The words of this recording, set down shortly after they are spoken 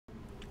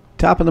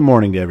Top of the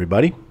morning to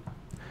everybody.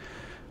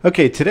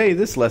 Okay, today,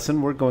 this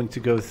lesson, we're going to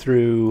go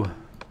through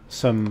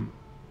some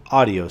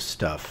audio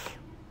stuff.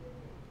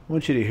 I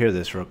want you to hear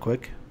this real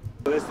quick.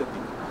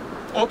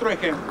 Otro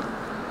ejemplo.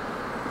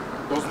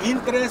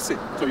 2013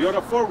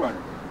 Toyota 4Runner.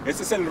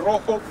 Este es el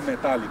rojo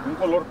metálico, un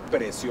color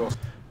precioso.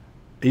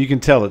 You can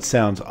tell it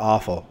sounds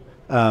awful.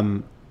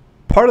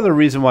 Part of the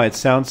reason why it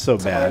sounds so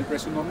bad,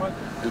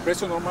 El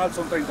precio normal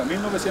son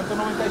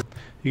 30,990.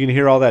 you can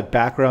hear all that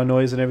background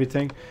noise and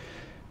everything.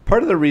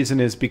 Part of the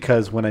reason is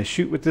because when I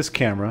shoot with this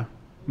camera,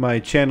 my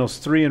channels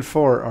 3 and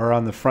 4 are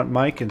on the front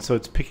mic, and so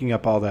it's picking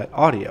up all that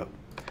audio.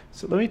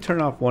 So let me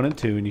turn off 1 and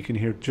 2, and you can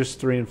hear just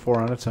 3 and 4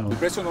 on its own. El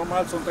precio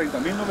normal son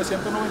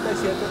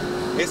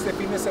 30,997. Este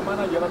fin de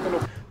semana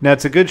llévatelo. Now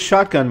it's a good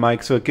shotgun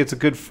mic, so it gets a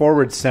good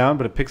forward sound,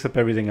 but it picks up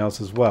everything else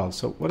as well.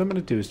 So what I'm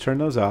going to do is turn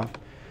those off.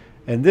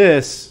 And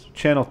this,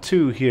 channel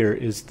 2 here,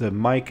 is the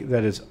mic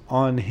that is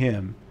on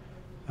him.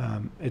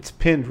 It's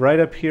pinned right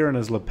up here on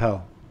his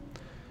lapel.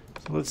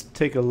 So let's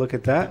take a look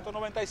at that.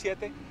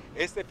 197.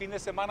 Este fin de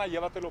semana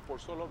llévatelo por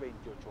solo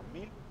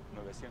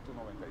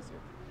 28,997.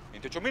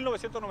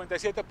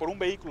 28,997 por un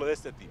vehículo de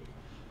este tipo.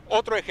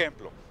 Otro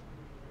ejemplo.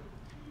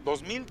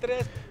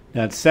 2003.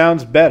 Now it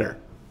sounds better,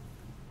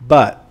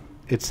 but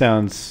it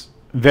sounds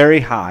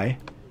very high,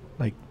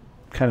 like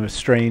kind of a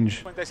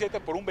strange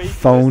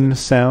phone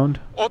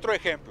sound. Otro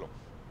ejemplo.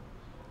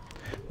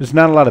 There's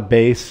not a lot of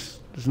bass.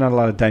 There's not a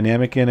lot of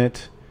dynamic in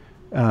it.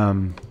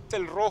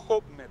 El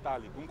rojo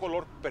metálico, un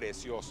color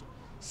precioso.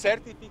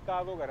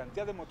 Certificado,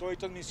 garantía de motor y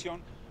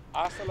transmisión.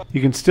 You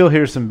can still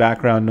hear some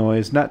background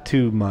noise, not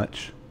too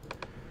much.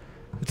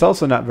 It's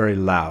also not very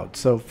loud.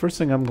 So first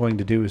thing I'm going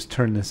to do is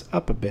turn this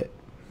up a bit.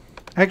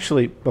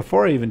 Actually,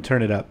 before I even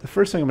turn it up, the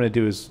first thing I'm going to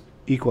do is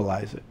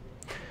equalize it.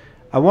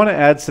 I want to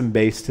add some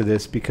bass to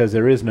this because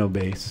there is no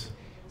bass.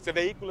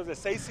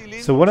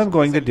 So what I'm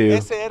going to do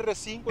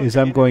is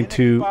I'm going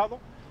to,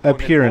 up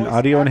here in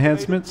audio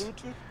enhancements,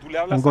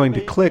 I'm going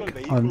to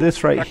click on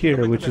this right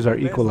here, which is our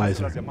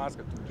equalizer.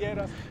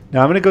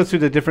 Now I'm going to go through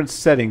the different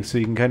settings so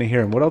you can kind of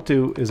hear them. What I'll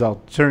do is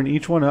I'll turn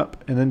each one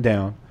up and then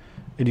down,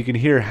 and you can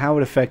hear how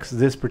it affects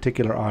this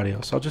particular audio.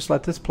 So I'll just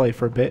let this play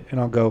for a bit, and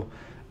I'll go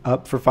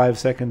up for 5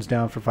 seconds,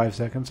 down for 5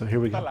 seconds. So here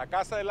we go. La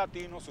Casa de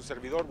Latino, su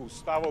servidor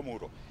Gustavo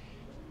Muro.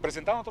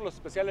 Presentando todos los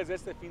especiales de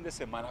este fin de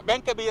semana.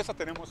 Vean qué belleza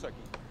tenemos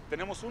aquí.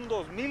 Tenemos un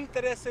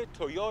 2013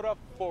 Toyota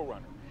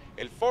 4Runner.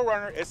 El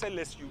 4Runner es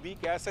el SUV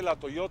que hace la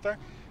Toyota,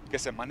 que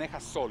se maneja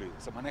sólido,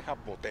 se maneja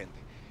potente.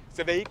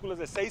 Este vehículo es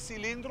de 6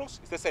 cilindros.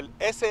 Este es el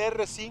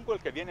SR5, el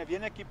que viene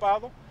bien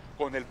equipado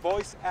con el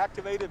Voice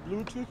Activated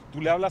Bluetooth.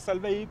 Tú le hablas al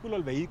vehículo,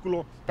 el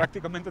vehículo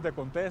prácticamente te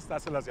contesta,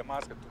 hace las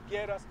llamadas que tú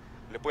quieras,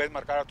 le puedes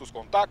marcar a tus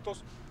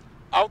contactos.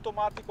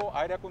 Automático,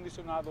 aire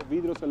acondicionado,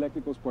 vidrios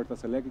eléctricos,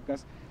 puertas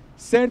eléctricas,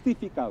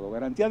 certificado,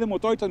 garantía de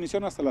motor y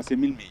transmisión hasta las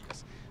 100,000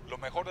 millas. Lo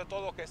mejor de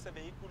todo que este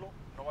vehículo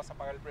no vas a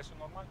pagar el precio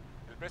normal.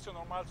 El precio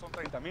normal son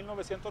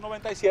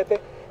 30,997.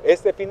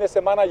 Este fin de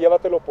semana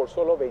llévatelo por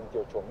solo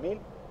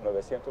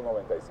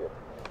 28,997.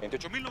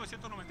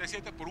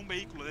 28,997 por un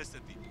vehículo de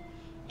este tipo.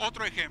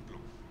 Otro ejemplo.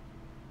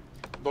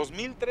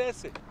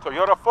 2013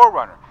 Toyota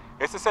 4Runner.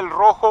 Este es el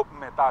rojo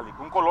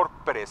metálico, un color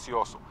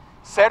precioso.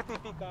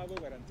 Certificado,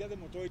 garantía de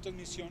motor y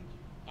transmisión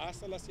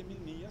hasta las 100,000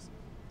 millas.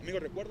 Amigo,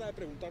 recuerda de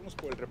preguntarnos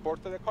por el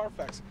reporte de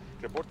Carfax.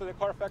 El reporte de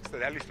Carfax te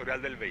da el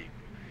historial del vehículo.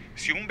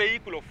 Si un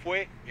vehículo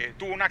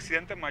tuvo un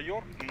accidente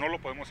mayor, no lo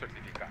podemos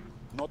certificar.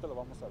 No te lo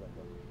vamos a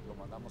vender, lo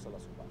mandamos a la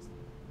subasta.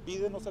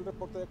 Pídenos el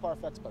reporte de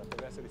Carfax para que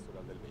veas el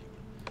historial del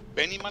vehículo.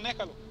 Ven y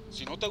manéjalo.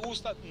 Si no te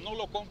gusta, no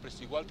lo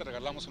compres. Igual te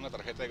regalamos una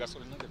tarjeta de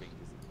gasolina de $25.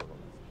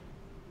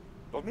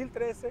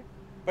 2013.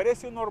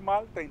 Precio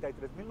normal,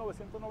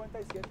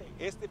 33,997.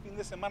 Este fin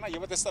de semana,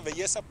 llévate esta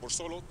belleza por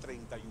solo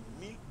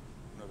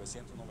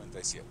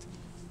 31,997.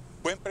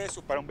 Buen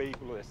precio para un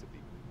vehículo de este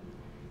tipo.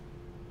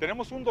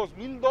 Tenemos un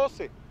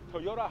 2012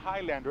 Toyota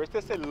Highlander. Este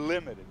es el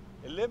Limited.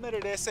 El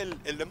Limited es el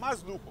de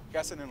más lujo que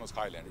hacen en los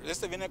Highlanders.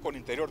 Este viene con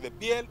interior de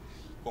piel,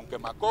 con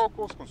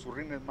quemacocos, con sus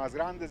rines más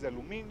grandes de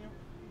aluminio,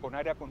 con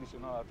aire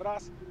acondicionado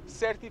atrás,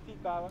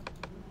 certificada.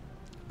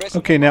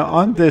 Okay, now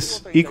on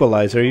this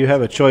equalizer, you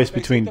have a choice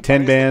between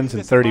 10 bands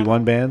and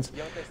 31 bands.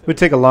 It would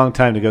take a long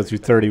time to go through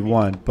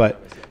 31,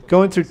 but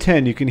going through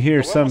 10, you can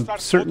hear some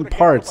certain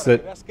parts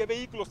that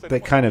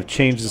kind of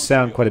change the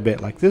sound quite a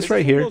bit. Like this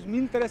right here,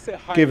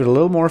 gave it a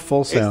little more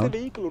full sound.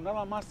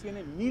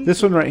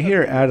 This one right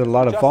here added a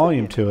lot of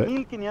volume to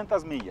it.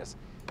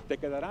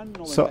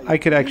 So I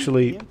could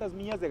actually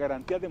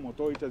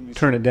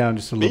turn it down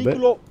just a little bit.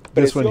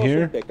 This one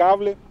here,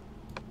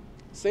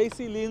 a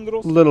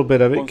little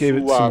bit of it gave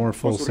it some more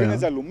full sound.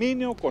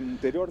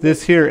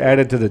 This here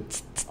added to the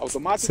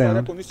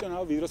sound. Let's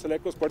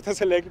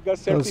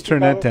turn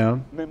that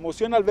down.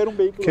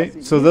 Okay,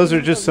 so those are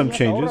just some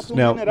changes.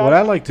 Now, what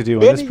I like to do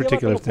on this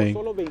particular thing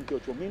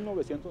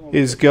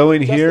is go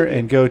in here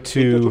and go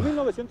to,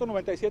 I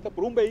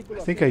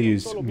think I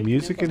use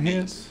music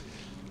enhance.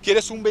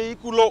 ¿Quieres un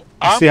vehículo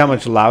See how amplio?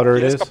 much louder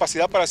it ¿Tienes is?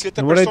 capacidad para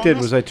 7 And what I personas? did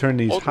was I turned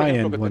these Otro ejemplo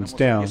high-end que ones tenemos aquí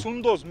down. es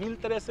un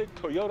 2013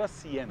 Toyota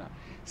Sienna,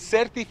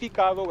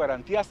 certificado,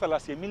 garantía hasta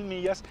las 100,000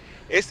 millas.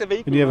 Este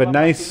vehículo And you have a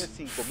nada más nice,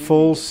 tiene 5,000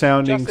 full millas.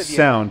 sounding Escuchaste bien.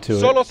 sound to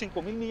Solo it.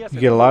 5,000 millas You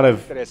en get a lot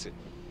of 2013.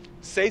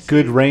 6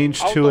 good cilindros, range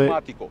to it,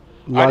 automático,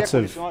 lots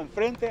aire of acondicionado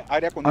enfrente,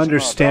 aire acondicionado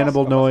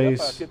understandable atrás, capacidad noise.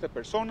 para 7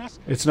 personas.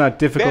 It's not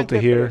difficult to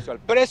Vean qué hear. precio. El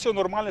precio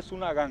normal es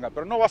una ganga,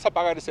 pero no vas a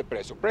pagar ese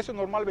precio. Precio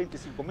normal Okay.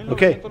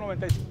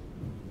 25,995.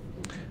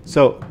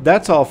 So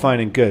that's all fine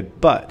and good,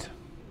 but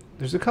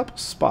there's a couple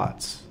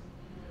spots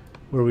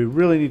where we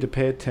really need to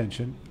pay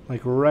attention.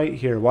 Like right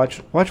here.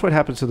 Watch what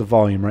happens to the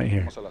volume right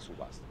here. Vamos a la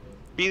subasta.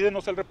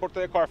 Pídenos el reporte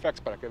de Carfax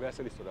para que veas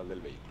el historial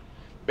del vehículo.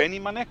 Ven y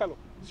manéjalo.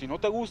 Si no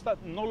te gusta,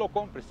 no lo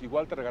compres.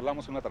 Igual te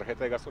regalamos una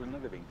tarjeta de gasolina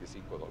de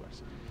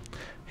 $25.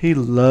 He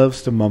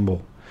loves to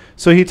mumble.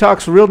 So he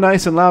talks real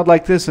nice and loud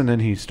like this, and then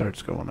he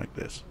starts going like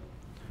this.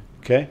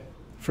 Okay?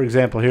 For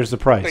example, here's the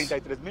price.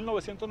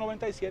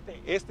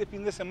 33,997. Este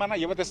fin de semana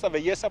llévate esta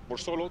belleza por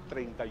solo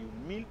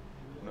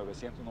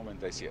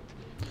 31,997.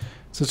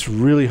 So it's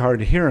really hard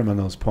to hear him on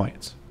those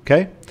points.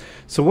 Okay?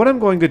 So what I'm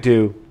going to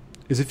do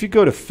is if you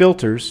go to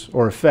filters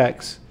or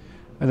effects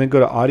and then go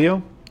to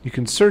audio, you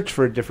can search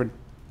for different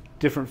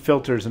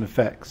filters and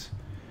effects.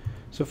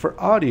 So for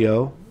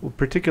audio, a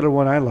particular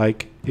one I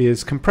like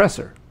is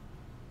compressor.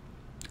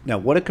 Now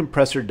what a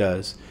compressor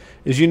does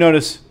is you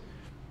notice,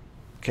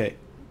 okay,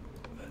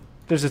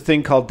 there's a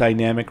thing called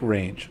dynamic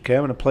range. Okay,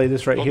 I'm going to play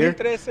this right here.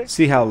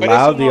 See how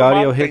loud the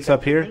audio hits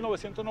up here?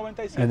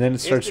 And then it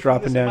starts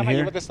dropping down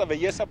here.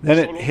 Then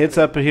it hits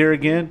up here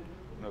again,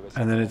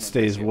 and then it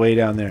stays way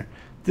down there.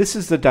 This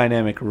is the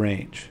dynamic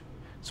range.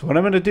 So what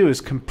I'm going to do is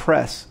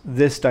compress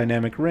this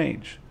dynamic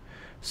range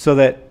so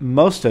that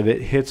most of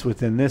it hits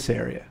within this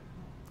area.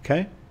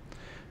 Okay?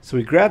 So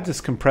we grab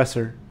this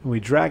compressor, and we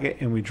drag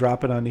it, and we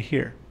drop it onto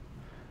here.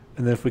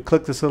 And then if we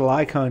click this little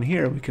icon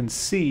here, we can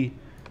see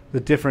the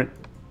different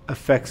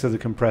effects of the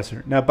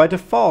compressor. Now by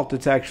default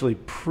it's actually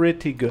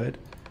pretty good,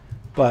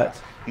 but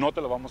no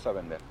te lo vamos a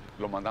vender,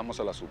 lo mandamos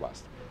a la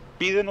subasta.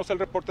 Pídenos el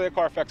reporte de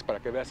Carfax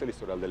para que veas el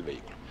historial del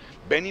vehículo.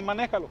 Ven y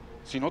manéjalo.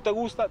 Si no te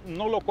gusta,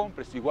 no lo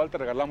compres. Igual te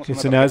regalamos una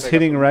so now it's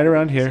hitting right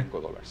around here,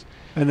 $25.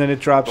 and then it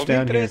drops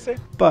down here.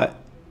 But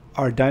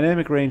our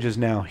dynamic range is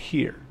now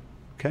here.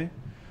 Okay,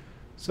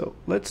 so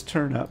let's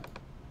turn up.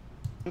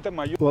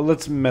 Well,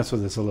 let's mess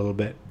with this a little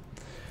bit,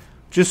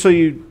 just so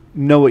you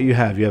know what you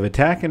have. You have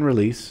attack and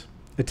release.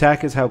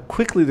 Attack is how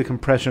quickly the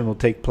compression will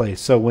take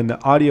place. So when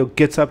the audio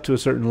gets up to a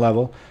certain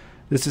level,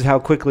 this is how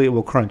quickly it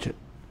will crunch it.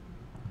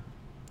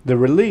 The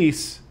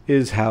release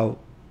is how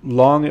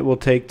long it will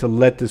take to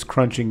let this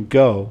crunching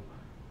go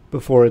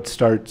before it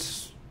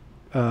starts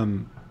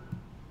going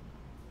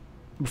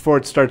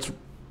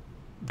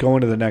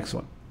to the next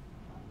one.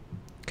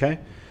 Okay?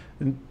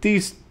 And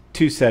these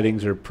two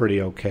settings are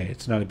pretty okay.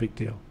 It's not a big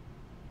deal.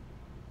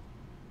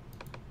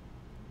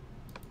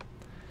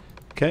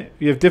 Okay,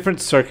 you have different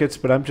circuits,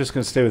 but I'm just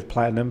going to stay with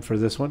platinum for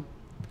this one.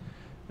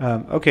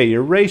 Okay,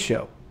 your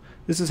ratio.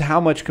 This is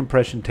how much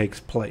compression takes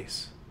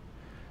place.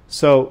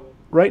 So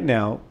right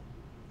now,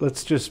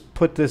 let's just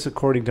put this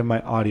according to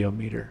my audio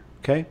meter.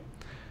 Okay,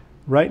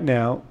 right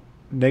now,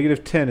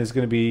 -10 is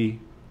going to be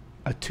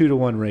a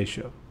 2-to-1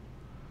 ratio.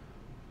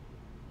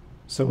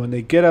 So when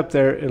they get up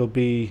there, it'll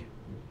be,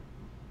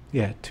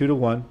 yeah,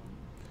 2-to-1.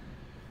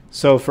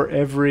 So for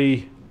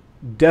every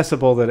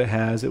decibel that it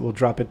has, it will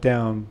drop it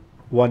down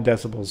 1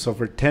 decibel. So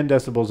for 10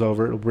 decibels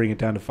over, it'll bring it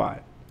down to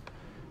 5.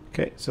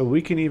 Okay, so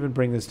we can even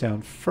bring this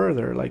down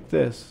further like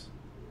this.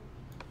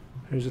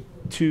 There's a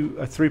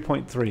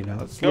 3.3. Now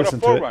let's listen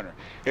to it.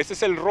 Este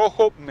es el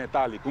rojo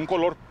metálico, un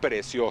color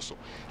precioso.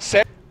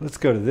 Let's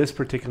go to this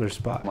particular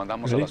spot.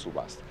 Mandamos a la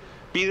subasta.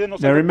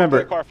 Pídenos Now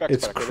remember,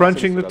 it's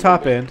crunching the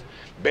top end.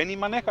 Ven y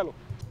manéjalo.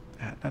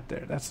 Not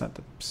there. That's not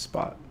the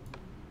spot.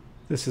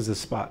 This is the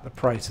spot. The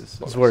prices.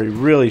 This is where he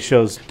really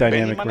shows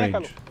dynamic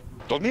range.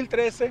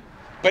 2013.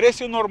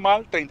 Precio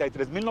normal,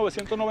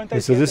 33,997.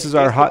 Okay, so this is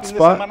our hot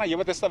spot. So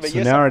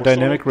now our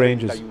dynamic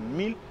range is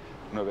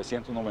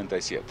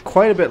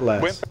quite a bit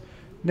less.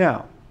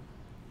 Now,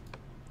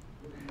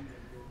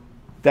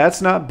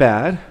 that's not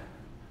bad,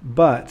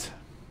 but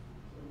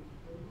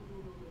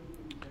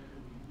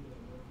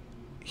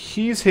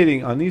he's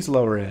hitting on these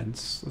lower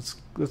ends.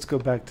 Let's go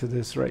back to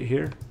this right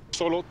here.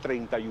 Solo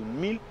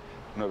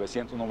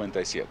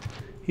 31,997.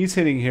 He's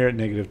hitting here at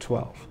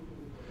 -12.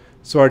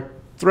 So our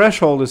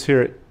threshold is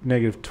here at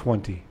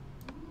 -20.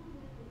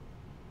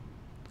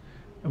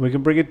 And we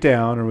can bring it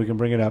down or we can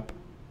bring it up.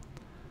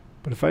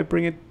 But if I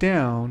bring it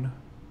down,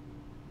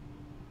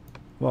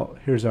 well,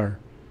 here's our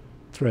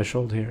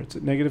threshold here. It's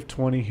at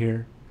 -20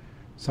 here.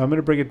 So I'm going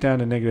to bring it down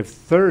to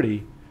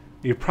 -30.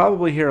 You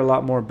probably hear a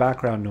lot more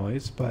background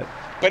noise, but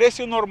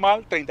precio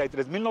normal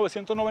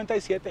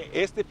 33,997.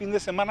 Este fin de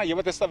semana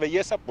llévate esta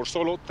belleza por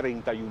solo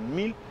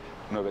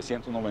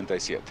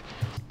 31,997.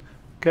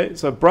 Okay,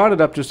 so I brought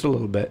it up just a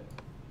little bit.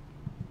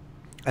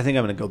 I think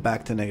I'm going to go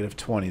back to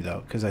 -20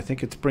 though, because I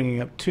think it's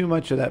bringing up too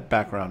much of that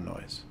background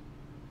noise.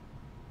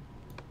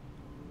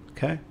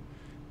 Okay,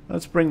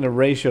 Let's bring the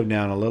ratio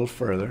down a little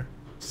further.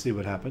 See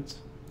what happens.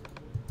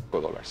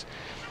 $5.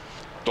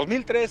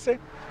 2013,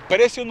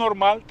 precio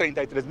normal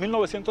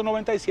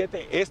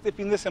 33,997. Este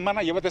fin de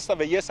semana llévate esta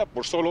belleza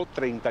por solo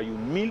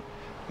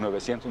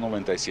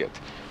 31,997.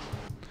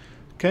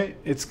 Okay,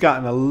 it's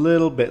gotten a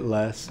little bit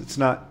less. It's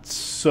not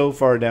so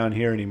far down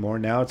here anymore.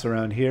 Now it's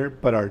around here,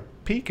 but our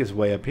peak is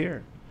way up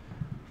here.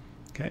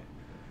 Okay.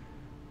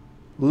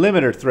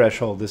 Limiter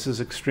threshold. This is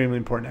extremely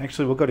important.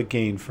 Actually, we'll go to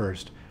gain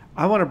first.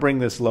 I want to bring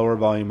this lower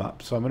volume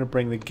up, so I'm going to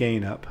bring the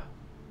gain up.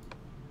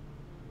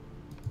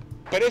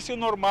 Precio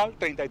normal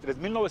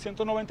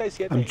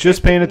 33,997. I'm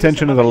just paying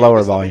attention to the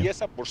lower volume.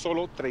 Por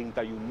solo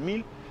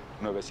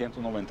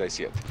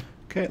 31,997.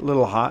 Okay, a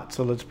little hot,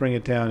 so let's bring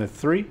it down to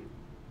 3.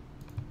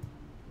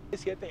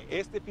 Este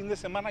fin de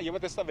semana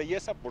llévate esta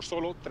belleza por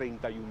solo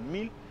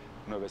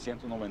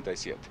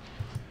 31,997.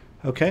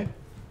 Okay.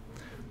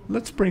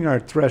 Let's bring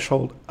our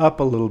threshold up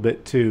a little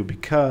bit too,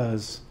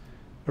 because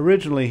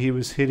originally he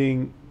was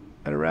hitting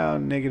at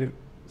around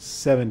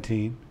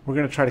 -17. We're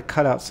going to try to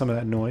cut out some of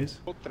that noise.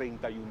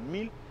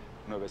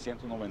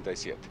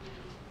 31,997.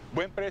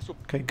 Buen precio.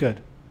 Okay,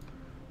 good.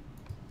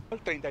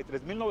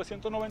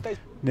 33,997.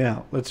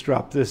 Now, let's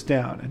drop this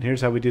down, and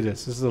here's how we do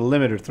this. This is the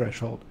limiter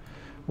threshold.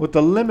 What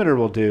the limiter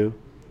will do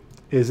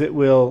is it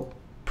will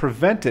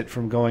prevent it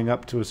from going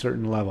up to a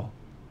certain level.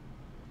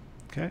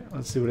 Okay,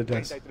 let's see what it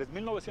does.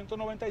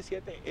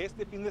 33,997.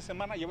 Este fin de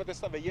semana llévate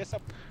esta belleza.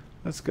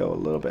 Let's go a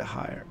little bit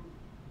higher.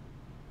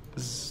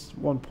 This is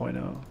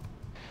 1.0.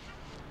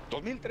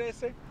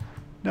 2013.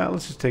 Now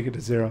let's just take it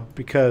to 0,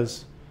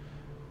 because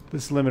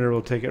this limiter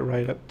will take it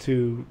right up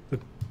to the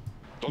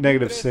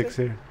 -6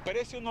 here.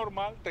 Precio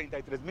normal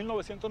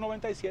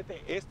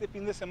 33,997. Este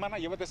fin de semana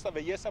llévate esta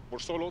belleza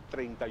por solo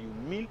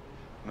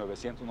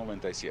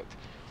 31,997.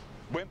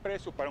 Buen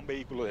precio para un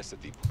vehículo de este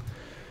tipo.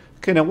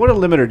 Okay, now what a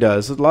limiter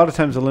does, a lot of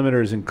times a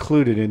limiter is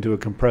included into a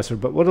compressor,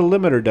 but what a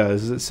limiter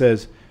does is it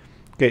says,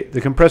 okay,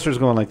 the compressor is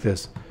going like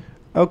this.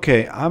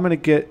 Okay, I'm going to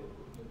get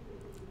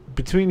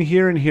between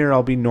here and here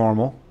I'll be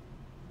normal,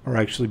 or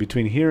actually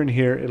between here and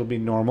here it'll be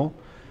normal,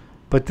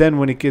 but then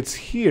when it gets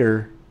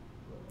here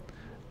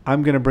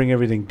I'm going to bring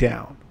everything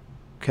down.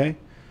 Okay,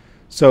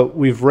 so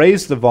we've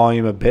raised the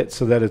volume a bit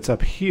so that it's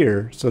up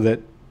here, so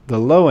that the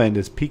low end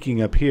is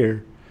peaking up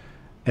here,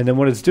 and then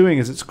what it's doing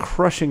is it's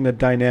crushing the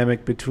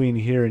dynamic between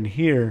here and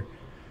here,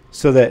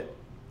 so that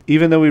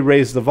even though we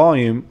raise the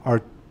volume,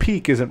 our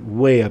peak isn't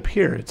way up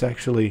here, it's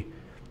actually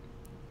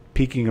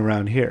peaking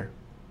around here.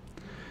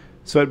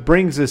 So it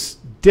brings this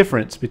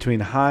difference between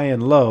high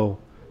and low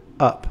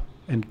up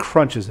and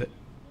crunches it.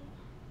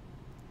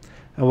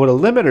 And what a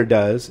limiter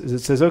does is it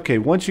says, okay,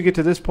 once you get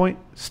to this point,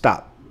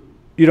 stop.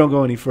 You don't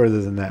go any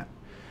further than that.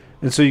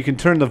 And so you can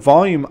turn the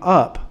volume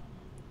up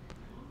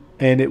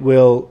and it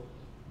will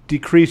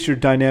decrease your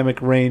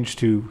dynamic range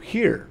to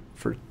here,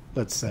 for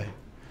let's say.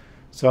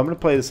 So I'm going to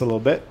play this a little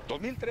bit.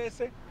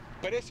 2013,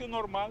 precio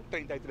normal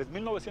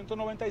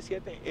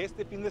 33,997.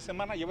 Este fin de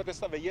semana llévate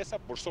esta belleza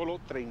por solo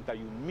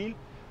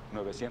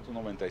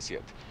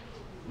 31,997.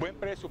 Buen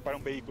precio para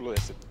un vehículo de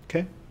este.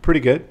 Okay, pretty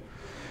good.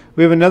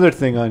 We have another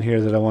thing on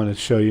here that I want to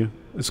show you.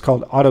 It's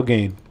called auto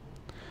gain.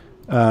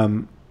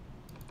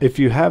 If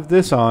you have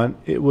this on,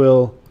 it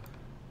will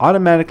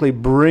automatically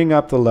bring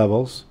up the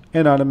levels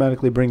and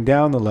automatically bring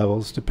down the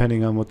levels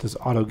depending on what this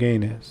auto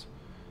gain is.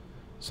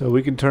 So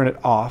we can turn it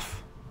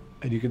off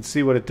and you can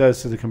see what it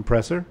does to the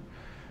compressor.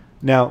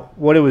 Now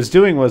what it was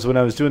doing was, when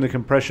I was doing the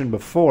compression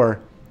before,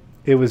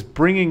 it was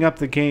bringing up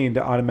the gain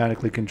to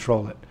automatically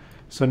control it.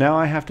 So now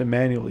I have to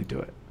manually do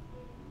it.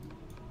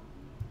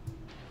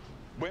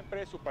 Buen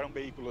precio para un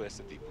vehículo de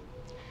este tipo.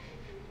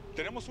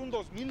 Tenemos un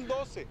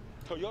 2012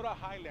 Toyota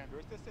Highlander.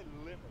 Este es el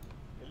limiter.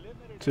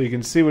 So you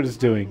can see what it's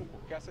doing.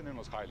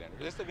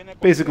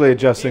 Basically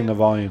adjusting the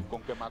volume.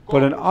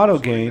 But an auto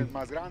gain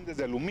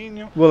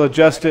will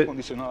adjust it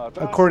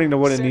according to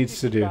what it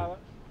needs to do.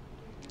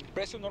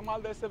 Precio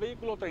normal de este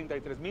vehículo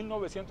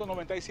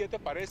 33,997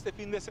 para este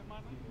fin de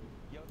semana.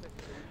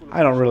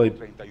 I don't really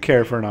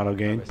care for an auto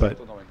gain, but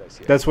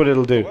that's what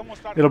it'll do.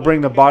 It'll bring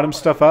the bottom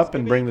stuff up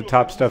and bring the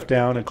top stuff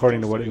down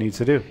according to what it needs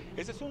to do.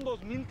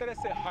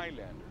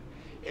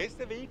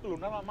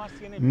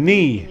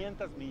 Knee.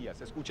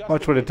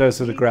 Watch what it does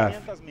to the graph.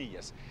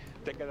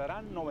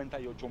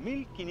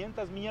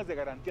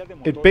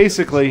 It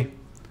basically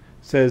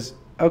says,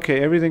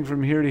 okay, everything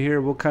from here to here,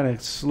 we'll kind of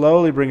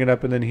slowly bring it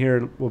up, and then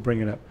here we'll bring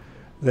it up.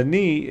 The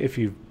knee, if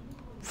you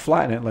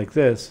flatten it like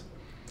this,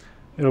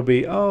 it'll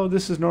be, oh,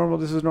 this is normal,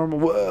 this is normal.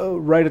 Whoa,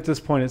 right at this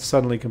point, it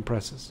suddenly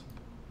compresses.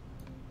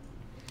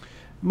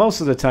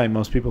 Most of the time,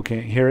 most people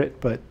can't hear it,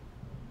 but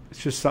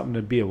it's just something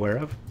to be aware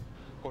of.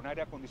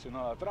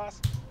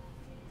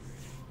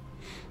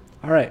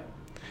 All right.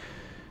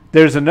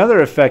 There's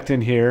another effect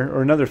in here,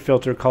 or another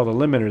filter called a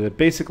limiter, that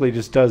basically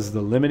just does the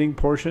limiting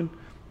portion,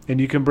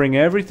 and you can bring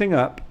everything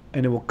up,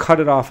 and it will cut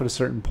it off at a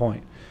certain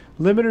point.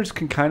 Limiters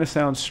can kind of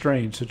sound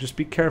strange, so just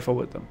be careful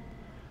with them.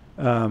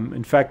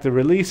 In fact, the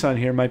release on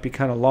here might be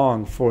kind of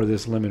long for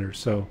this limiter,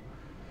 so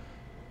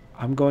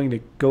I'm going to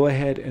go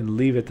ahead and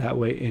leave it that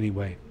way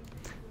anyway.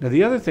 Now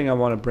the other thing I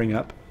want to bring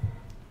up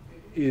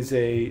is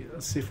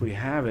let's see if we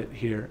have it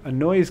here, a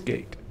noise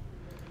gate.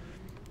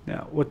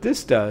 Now what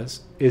this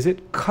does is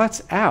it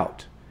cuts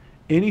out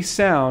any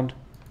sound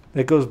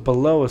that goes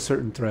below a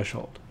certain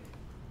threshold.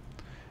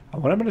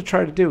 And what I'm going to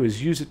try to do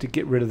is use it to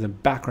get rid of the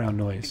background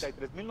noise.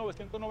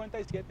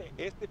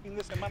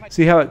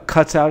 See how it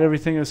cuts out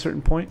everything at a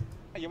certain point?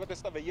 Llévate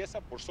esta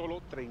belleza por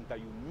solo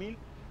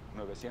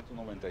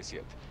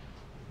 31,997.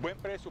 Buen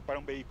precio para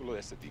un vehículo de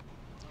este tipo.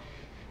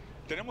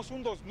 Tenemos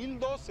un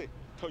 2012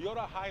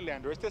 Toyota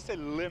Highlander. Este es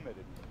el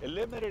Limited. El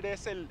Limited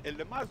es el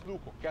de más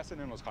lujo que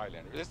hacen en los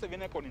Highlanders. Este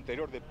viene con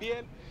interior de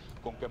piel,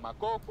 con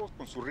quemacocos,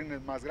 con sus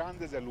rines más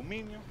grandes de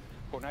aluminio.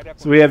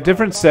 So we have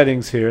different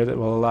settings here that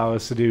will allow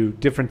us to do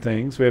different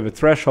things. We have a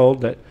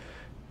threshold that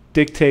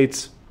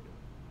dictates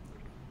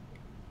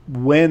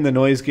when the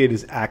noise gate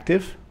is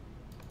active.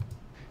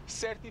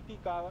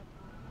 Certificada.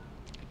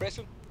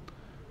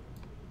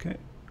 Okay,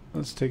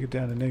 let's take it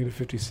down to negative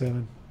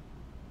 57.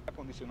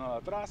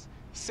 Acondicionada atrás.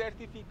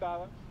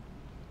 Certificada.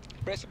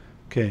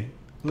 Okay,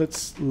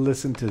 let's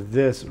listen to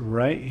this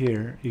right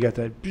here. You got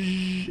that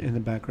in the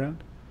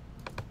background.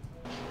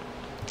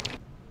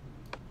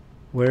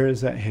 Where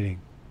is that hitting?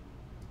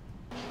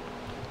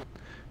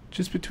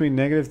 Just between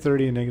negative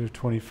 30 and negative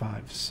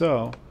 25.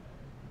 So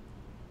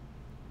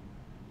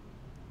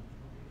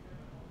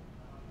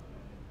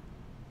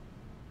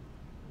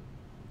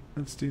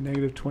let's do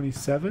negative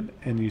 27,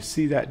 and you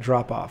see that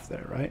drop off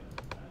there, right?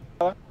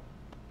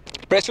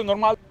 Precio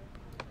normal.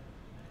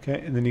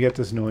 Okay, and then you get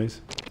this noise.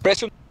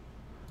 Precio.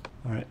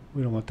 All right,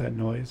 we don't want that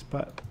noise,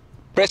 but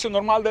Precio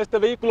normal de este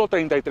vehículo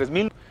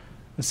 33,000.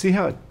 let's see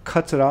how it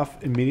cuts it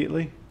off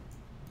immediately.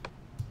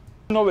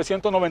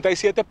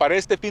 997 para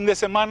este fin de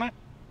semana.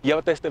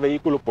 Llévate este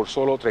vehículo por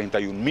solo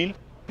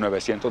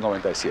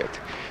 31,997.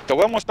 Te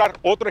voy a mostrar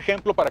otro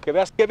ejemplo para que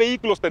veas qué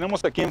vehículos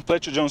tenemos aquí en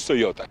Fletcher Jones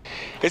Toyota.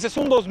 Este es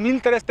un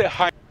 2013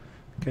 Highlander.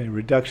 Okay,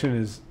 reduction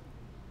is,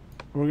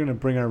 we're going to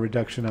bring our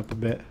reduction up a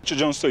bit. Fletcher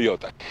Jones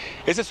Toyota.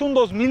 Este es un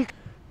 2000.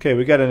 Okay,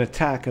 we got an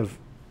attack of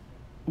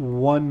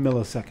 1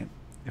 millisecond.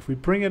 If we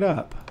bring it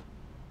up,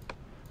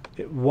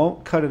 it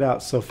won't cut it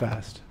out so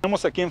fast.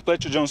 Tenemos aquí en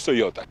Fletcher Jones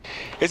Toyota.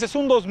 Este es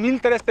un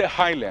 2013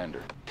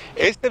 Highlander.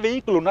 Este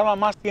vehículo nada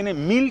más tiene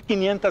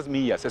 1,500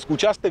 millas.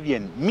 Escuchaste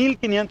bien,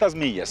 1,500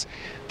 millas.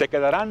 Te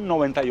quedarán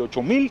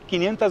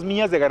 98,500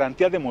 millas de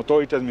garantía de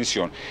motor y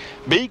transmisión.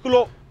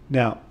 Vehículo.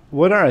 Now,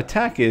 what our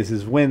attack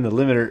is when the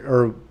limiter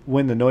or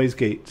when the noise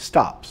gate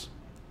stops.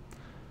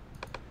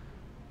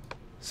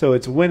 So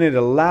it's when it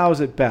allows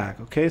it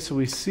back. Okay, so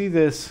we see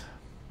this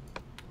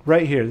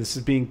right here. This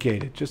is being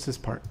gated, just this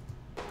part.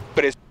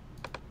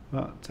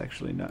 Well, it's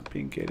actually not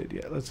being gated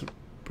yet. Let's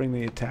bring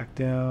the attack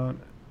down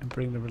and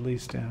bring the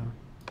release down.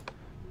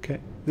 Okay,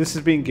 this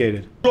is being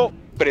gated. You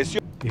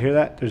hear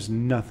that? There's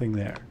nothing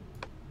there.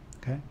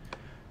 Okay,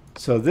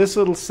 so this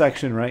little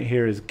section right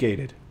here is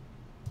gated.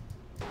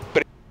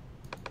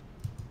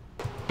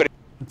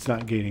 It's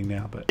not gating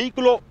now, but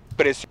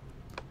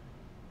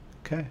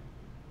okay.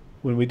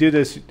 When we do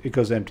this, it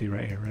goes empty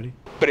right here. Ready?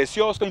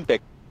 Precioso,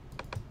 impecable.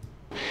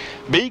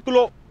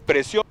 Vehículo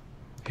precioso.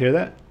 Hear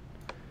that?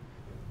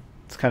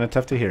 It's kind of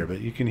tough to hear, but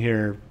you can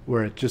hear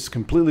where it just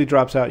completely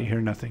drops out. You hear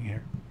nothing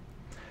here.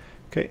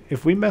 Okay,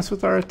 if we mess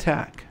with our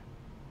attack,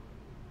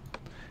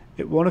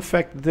 it won't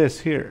affect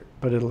this here,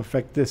 but it'll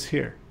affect this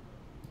here.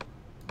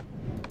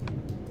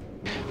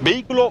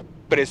 Vehículo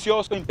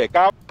precioso,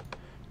 impecable.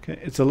 Okay,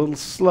 it's a little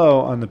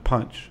slow on the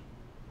punch.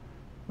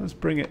 Let's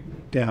bring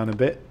it down a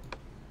bit.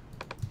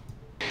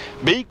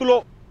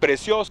 Vehículo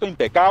precioso,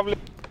 impecable.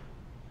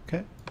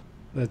 Okay,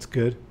 that's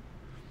good.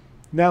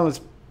 Now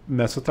let's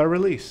mess with our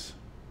release.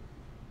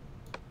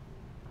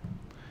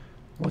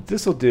 What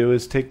this will do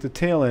is take the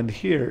tail end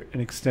here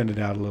and extend it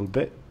out a little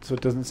bit so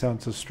it doesn't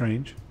sound so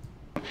strange.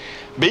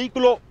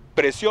 Vehículo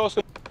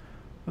precioso.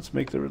 Let's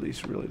make the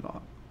release really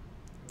long.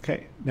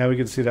 Okay, now we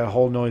can see that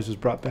whole noise was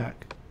brought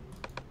back.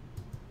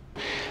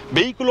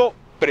 Vehículo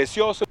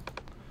precioso.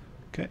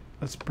 Okay,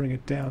 let's bring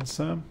it down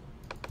some.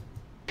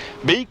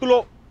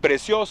 Vehículo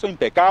precioso,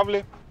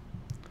 impecable.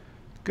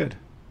 Good.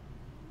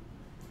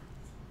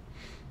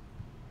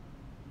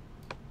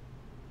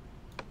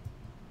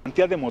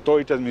 Garantía de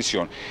motor y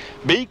transmisión.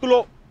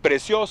 Vehículo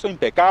precioso,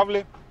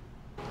 impecable.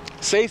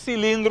 6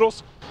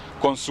 cilindros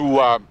con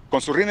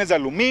sus rines de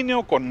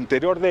aluminio, con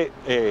interior de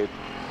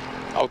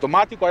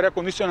automático, aire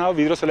acondicionado,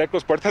 vidrios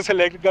eléctricos, puertas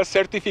eléctricas,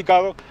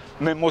 certificado.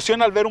 Me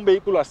emociona al ver un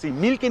vehículo así.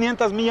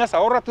 1,500 millas,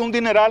 ahórrate un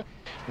dineral.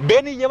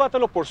 Ven y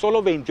llévatelo por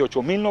solo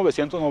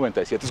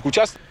 28,997.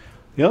 ¿Escuchaste?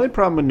 The only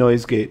problem with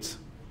noise gates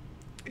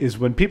is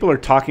when people are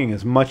talking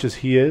as much as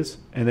he is,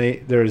 and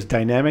they're as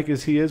dynamic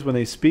as he is when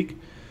they speak,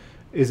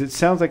 is it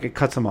sounds like it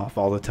cuts them off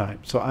all the time.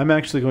 So I'm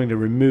actually going to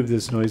remove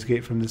this noise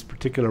gate from this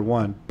particular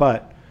one,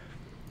 but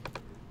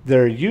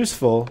they're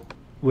useful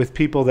with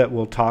people that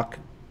will talk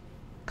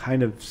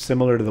kind of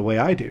similar to the way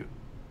I do,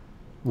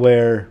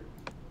 where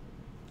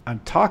I'm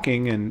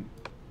talking and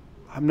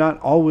I'm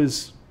not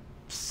always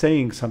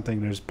saying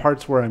something. There's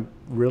parts where I'm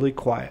really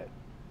quiet.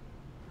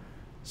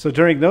 So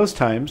during those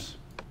times,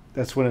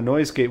 that's when a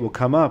noise gate will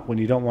come up when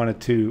you don't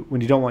want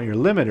your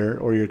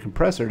limiter or your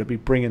compressor to be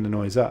bringing the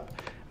noise up.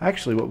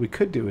 Actually, what we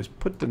could do is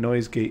put the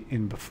noise gate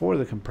in before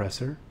the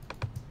compressor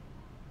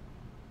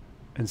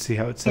and see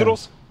how it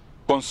sounds.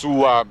 Con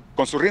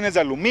sus rines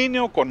de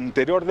aluminio, con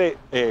interior de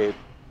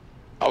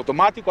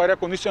automático, aire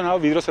acondicionado,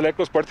 vidrios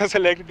eléctricos, puertas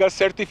eléctricas,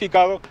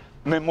 certificado.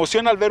 Me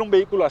emociona al ver un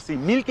vehículo así,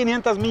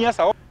 1500 millas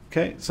a hora.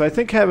 Okay, so I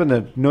think having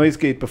the noise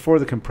gate before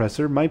the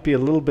compressor might be a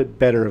little bit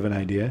better of an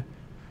idea.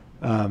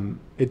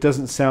 It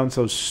doesn't sound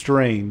so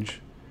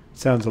strange. It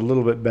sounds a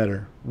little bit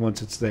better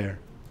once it's there.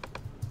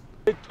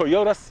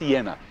 Toyota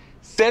Sienna.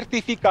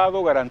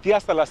 Certificado, garantía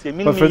hasta las 100,000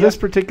 millas. But for this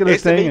particular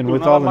thing, and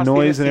with all the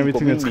noise and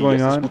everything that's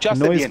going on, a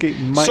noise gate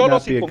might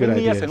not be a good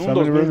idea. So I'm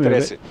going to remove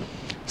it.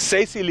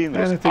 6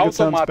 cilindros,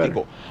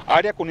 automático,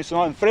 aire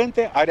acondicionado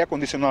enfrente, aire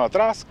acondicionado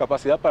atrás,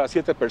 capacidad para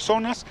 7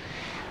 personas.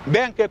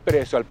 Vean qué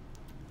precio.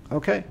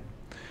 Okay.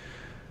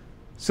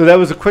 So that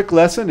was a quick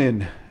lesson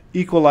in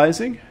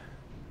equalizing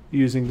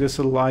using this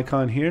little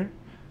icon here,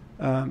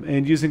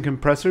 and using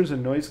compressors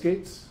and noise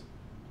gates,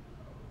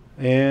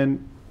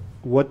 and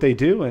what they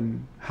do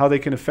and how they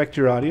can affect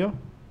your audio.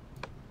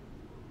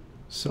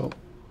 So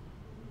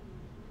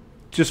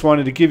just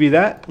wanted to give you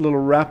that little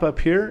wrap up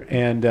here,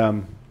 and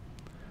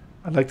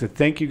I'd like to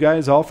thank you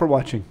guys all for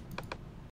watching.